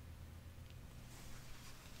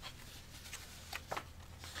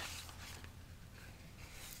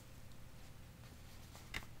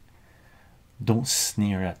 Don't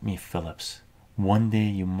sneer at me, Phillips. One day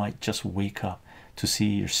you might just wake up to see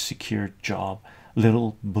your secure job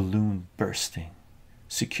little balloon bursting.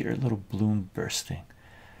 Secure little balloon bursting.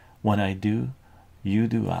 When I do, you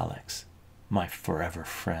do, Alex, my forever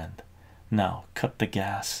friend. Now cut the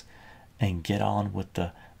gas and get on with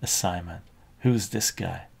the assignment. Who's this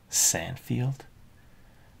guy? Sandfield?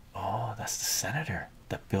 Oh, that's the senator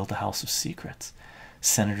that built the House of Secrets.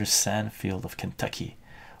 Senator Sandfield of Kentucky,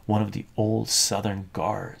 one of the old Southern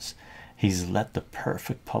guards. He's led the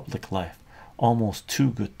perfect public life, almost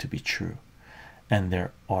too good to be true. And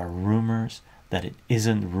there are rumors that it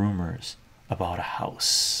isn't rumors about a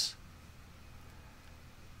house.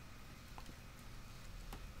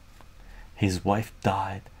 His wife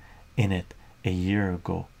died in it a year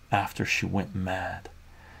ago after she went mad.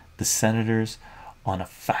 The senator's on a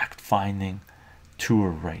fact-finding tour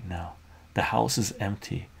right now. The house is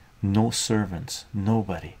empty. No servants,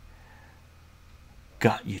 nobody.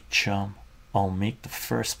 Got you, chum. I'll make the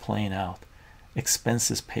first plane out.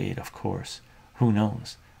 Expenses paid, of course. Who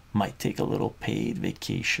knows? Might take a little paid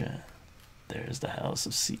vacation. There's the House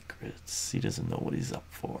of Secrets. He doesn't know what he's up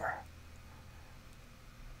for.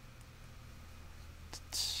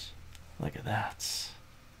 Look at that.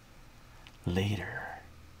 Later.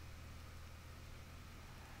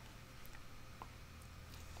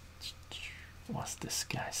 What's this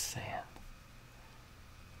guy saying?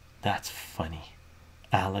 That's funny.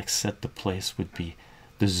 Alex said the place would be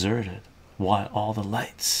deserted. Why all the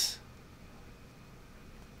lights?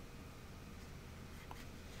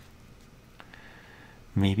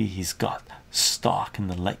 Maybe he's got stock in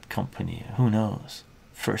the light company. Who knows?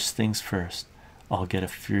 First things first, I'll get a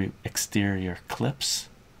few exterior clips.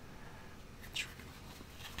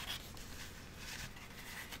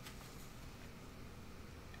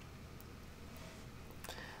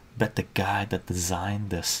 Bet the guy that designed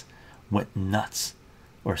this went nuts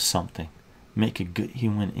or something. Make a good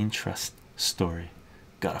human interest story.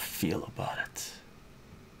 Got a feel about it.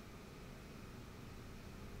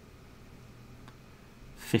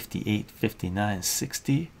 58, 59,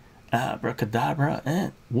 60. Abracadabra,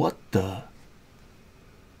 and what the?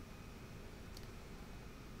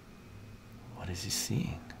 What is he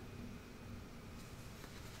seeing?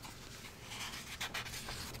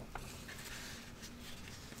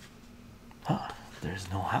 Huh, there's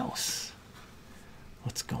no house.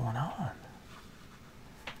 What's going on?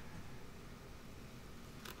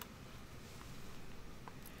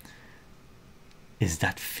 Is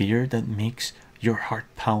that fear that makes your heart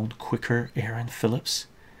pound quicker, Aaron Phillips?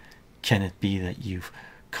 Can it be that you've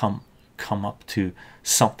come up to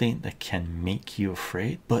something that can make you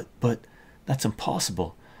afraid? But that's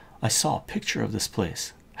impossible. I saw a picture of this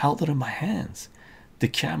place, held it in my hands. The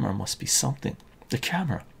camera must be something. The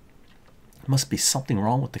camera must be something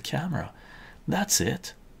wrong with the camera. That's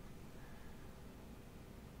it.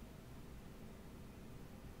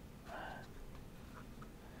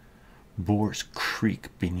 Boars creak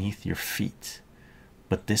beneath your feet,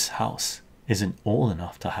 but this house isn't old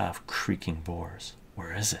enough to have creaking boars.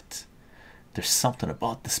 Where is it? There's something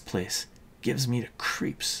about this place gives me the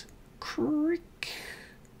creeps. Creak.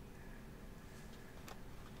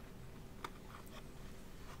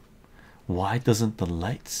 Why doesn't the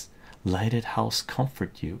lighted house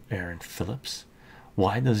comfort you, Aaron Phillips?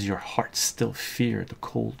 Why does your heart still fear the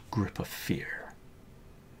cold grip of fear?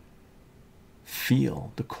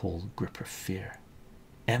 Feel the cold grip of fear.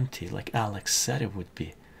 Empty, like Alex said it would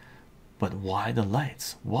be. But why the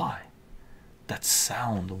lights? Why? That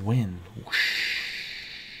sound, the wind. Whoosh.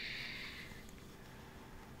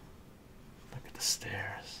 Look at the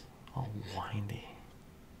stairs, all windy.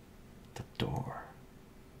 The door.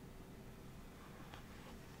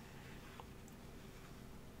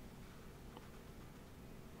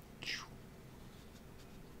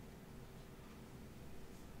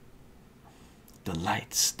 The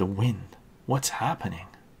lights, the wind. What's happening?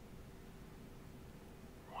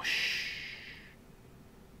 Whoosh.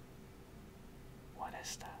 What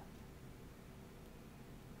is that?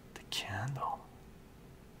 The candle.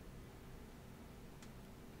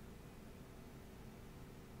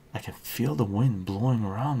 I can feel the wind blowing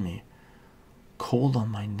around me, cold on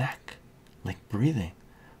my neck, like breathing,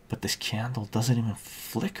 but this candle doesn't even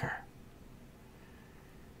flicker.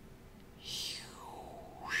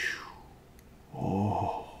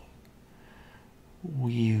 Oh,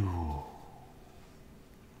 whew.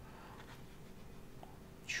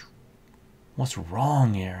 What's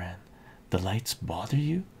wrong, Aaron? The lights bother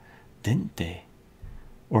you? Didn't they?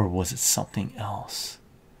 Or was it something else?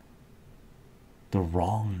 The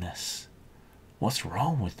wrongness. What's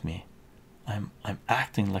wrong with me? I'm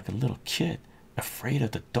acting like a little kid, afraid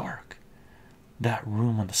of the dark. That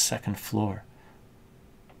room on the second floor.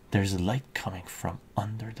 There's a light coming from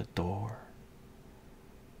under the door.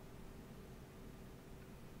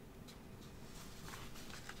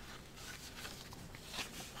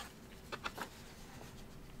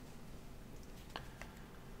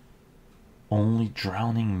 Only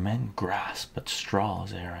drowning men grasp at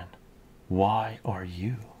straws, Aaron. Why are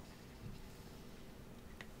you?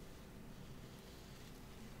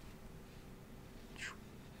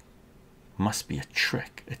 Must be a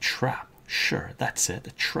trick, a trap. Sure, that's it,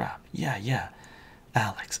 a trap. Yeah.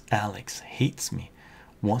 Alex hates me,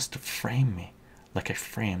 wants to frame me like I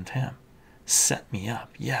framed him. Set me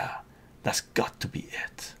up. Yeah, that's got to be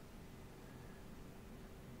it.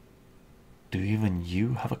 Do even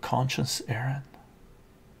you have a conscience, Aaron?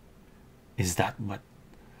 Is that what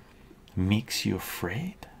makes you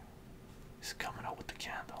afraid? He's coming out with the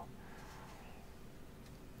candle.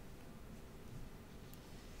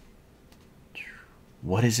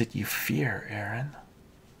 What is it you fear, Aaron?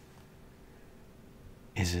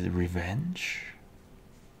 Is it revenge?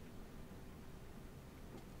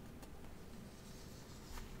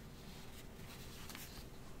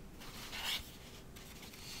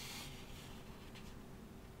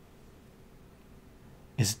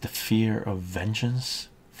 Is it the fear of vengeance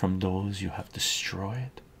from those you have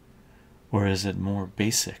destroyed? Or is it more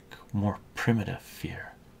basic, more primitive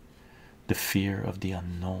fear? The fear of the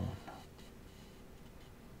unknown.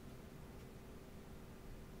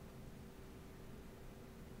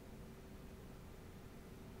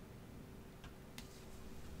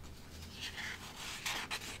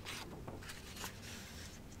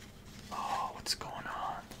 Oh, what's going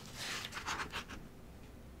on?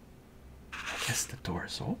 I guess the door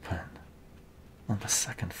is open on the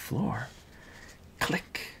second floor.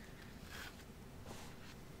 Click.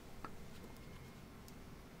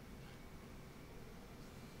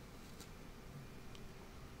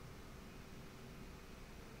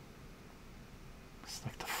 It's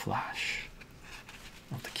like the flash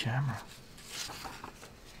of the camera.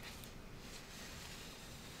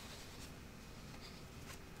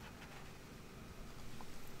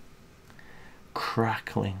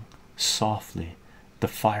 Crackling softly, the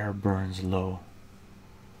fire burns low.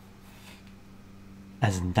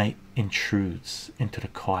 As night intrudes into the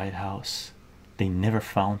quiet house, they never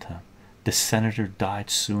found him. The senator died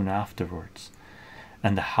soon afterwards,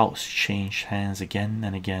 and the house changed hands again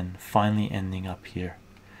and again, finally ending up here.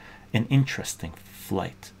 An interesting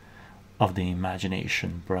flight of the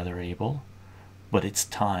imagination, brother Abel, but it's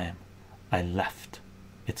time I left.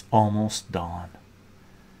 It's almost dawn.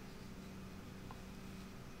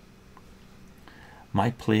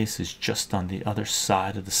 My place is just on the other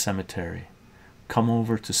side of the cemetery. Come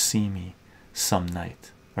over to see me some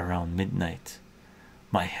night around midnight.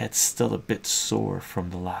 My head's still a bit sore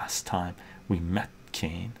from the last time we met,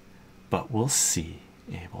 Cain, but we'll see,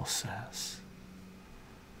 Abel says.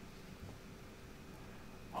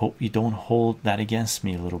 Hope you don't hold that against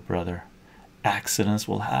me, little brother. Accidents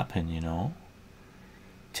will happen, you know.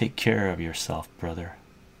 Take care of yourself, brother.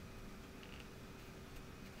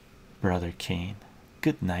 Brother Cain,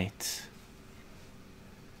 good night.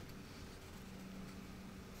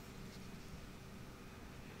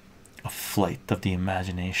 A flight of the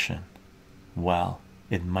imagination. Well,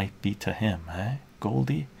 it might be to him, eh,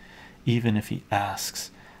 Goldie? Even if he asks,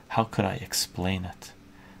 how could I explain it?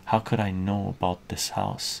 How could I know about this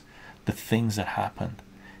house, the things that happened?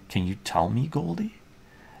 Can you tell me, Goldie?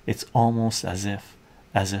 It's almost as if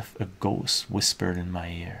a ghost whispered in my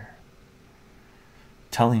ear,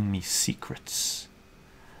 telling me secrets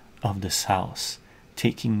of this house,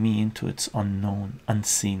 taking me into its unknown,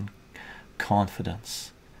 unseen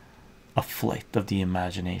confidence. A flight of the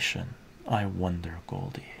imagination. I wonder,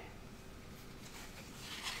 Goldie.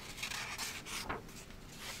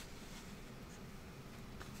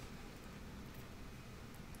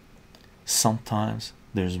 Sometimes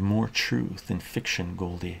there's more truth in fiction,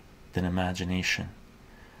 Goldie, than imagination.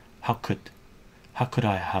 How could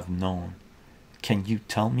I have known? Can you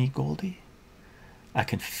tell me, Goldie? I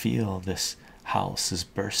can feel this house is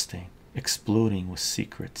bursting, exploding with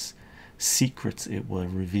secrets. Secrets it will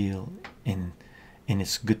reveal in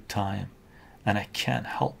its good time, and I can't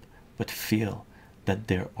help but feel that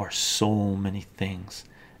there are so many things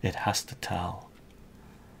it has to tell.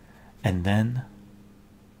 And then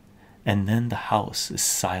the house is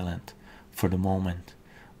silent for the moment,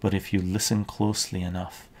 but if you listen closely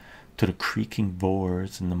enough to the creaking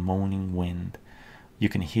boards and the moaning wind, you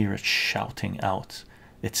can hear it shouting out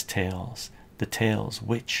its tales, the tales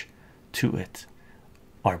which to it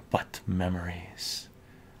are but memories.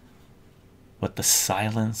 But the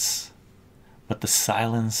silence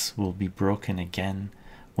will be broken again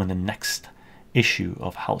when the next issue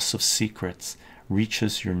of House of Secrets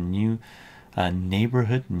reaches your new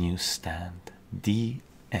neighborhood newsstand. The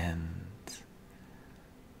end.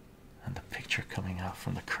 And the picture coming out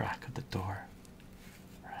from the crack of the door.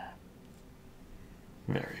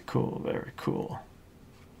 Very cool, very cool.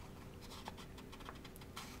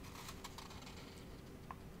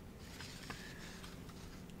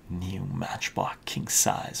 New Matchbox king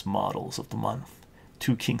size models of the month.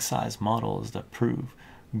 2 king size models that prove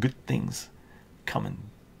good things come in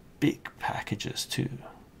big packages too.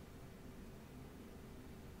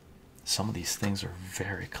 Some of these things are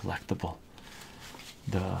very collectible.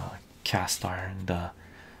 The cast iron, the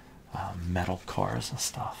metal cars and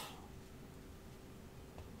stuff.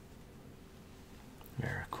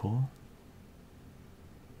 Very cool.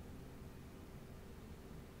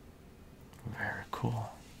 Very cool.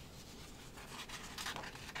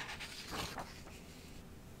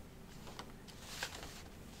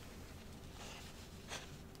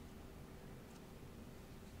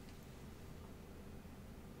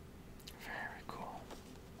 Very cool.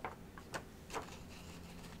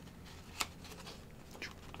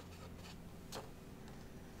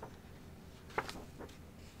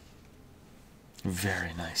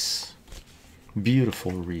 Very nice.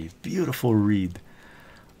 Beautiful read. Beautiful read.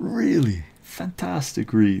 Really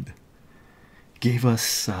fantastic read. Gave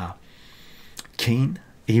us Cain,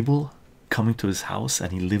 Abel coming to his house,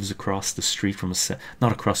 and he lives across the street from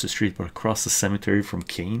not across the street, but across the cemetery from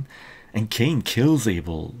Cain, and Cain kills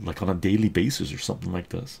Abel like on a daily basis or something like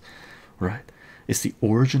this, right? It's the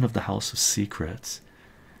origin of the House of Secrets.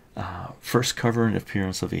 First cover and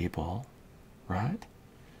appearance of Abel, right?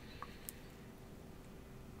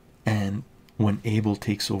 And when Abel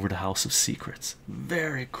takes over the House of Secrets.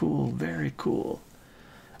 Very cool, very cool.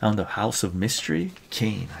 And the House of Mystery,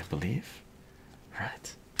 Cain, I believe.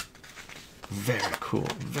 Right. Very cool,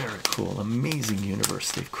 very cool. Amazing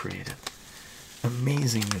universe they've created.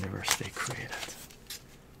 Amazing universe they created.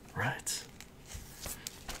 Right.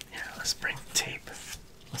 Yeah, let's bring tape.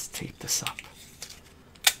 Let's tape this up.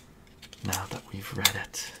 Now that we've read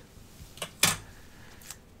it.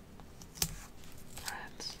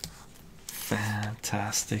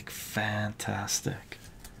 Fantastic, fantastic.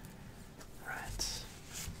 Right.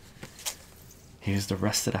 Here's the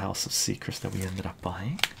rest of the House of Secrets that we ended up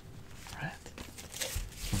buying, right,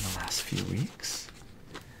 in the last few weeks.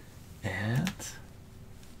 And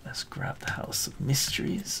let's grab the House of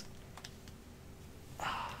Mysteries.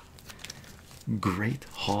 Great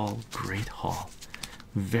haul, great haul.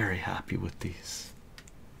 Very happy with these.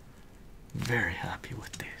 Very happy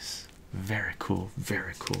with these. Very cool,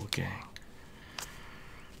 gang.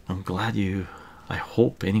 I'm glad you, I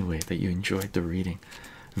hope anyway, that you enjoyed the reading.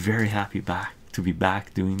 Very happy back to be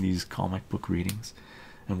back doing these comic book readings,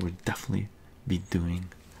 and we'll definitely be doing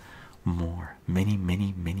more, many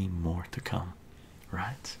more to come,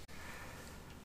 right?